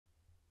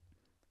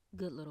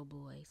Good Little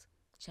Boys,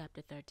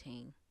 Chapter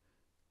 13.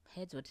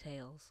 Heads or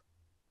Tails?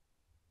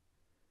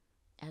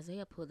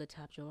 Isaiah pulled the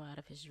top drawer out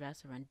of his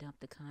dresser and dumped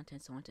the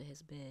contents onto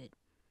his bed.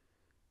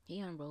 He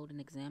unrolled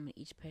and examined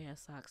each pair of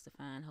socks to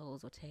find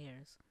holes or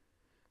tears.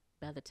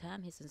 By the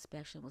time his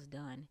inspection was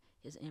done,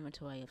 his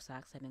inventory of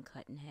socks had been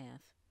cut in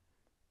half.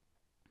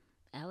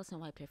 Allison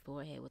wiped her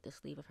forehead with the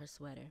sleeve of her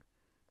sweater.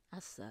 I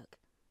suck.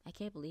 I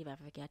can't believe I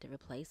forgot to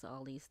replace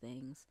all these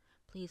things.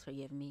 Please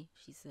forgive me,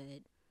 she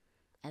said.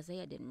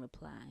 Isaiah didn't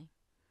reply.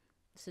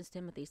 Since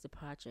Timothy's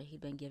departure, he'd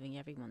been giving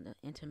everyone the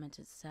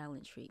intermittent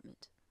silent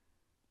treatment.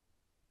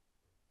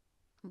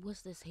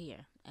 What's this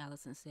here?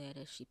 Allison said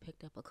as she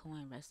picked up a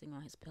coin resting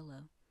on his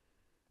pillow.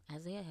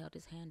 Isaiah held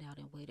his hand out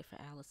and waited for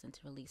Allison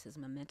to release his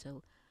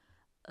memento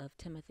of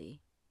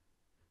Timothy.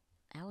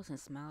 Allison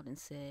smiled and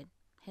said,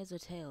 Heads or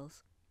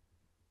tails?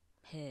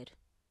 Head,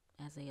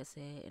 Isaiah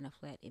said in a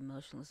flat,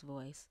 emotionless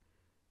voice.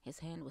 His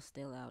hand was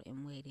still out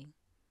and waiting.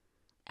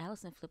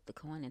 Allison flipped the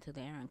coin into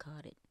the air and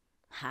caught it.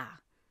 Ha!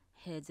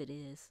 Heads it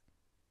is.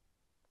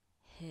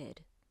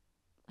 Head,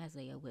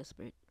 Isaiah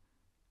whispered.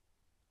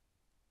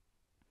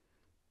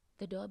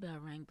 The doorbell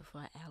rang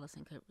before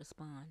Allison could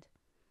respond.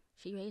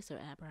 She raised her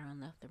eyebrow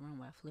and left the room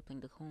while flipping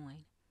the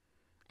coin.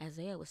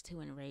 Isaiah was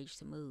too enraged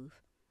to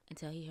move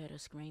until he heard her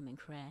scream and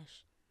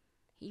crash.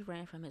 He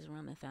ran from his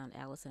room and found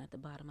Allison at the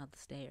bottom of the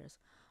stairs,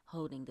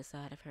 holding the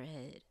side of her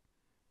head.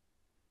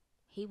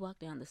 He walked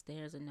down the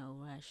stairs in no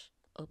rush,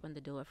 opened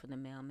the door for the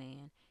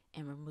mailman,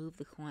 and removed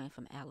the coin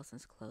from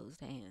Allison's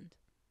closed hand.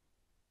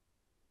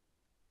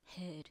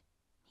 Head,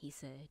 he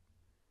said.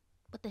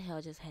 What the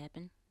hell just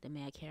happened? The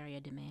mail carrier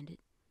demanded.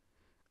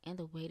 In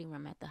the waiting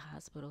room at the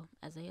hospital,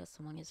 Isaiah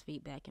swung his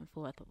feet back and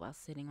forth while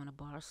sitting on a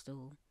bar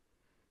stool.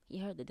 He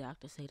heard the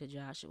doctor say to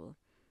Joshua,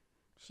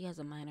 She has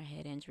a minor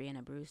head injury and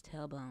a bruised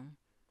tailbone.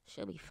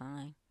 She'll be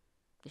fine.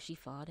 Did she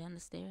fall down the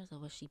stairs or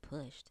was she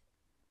pushed?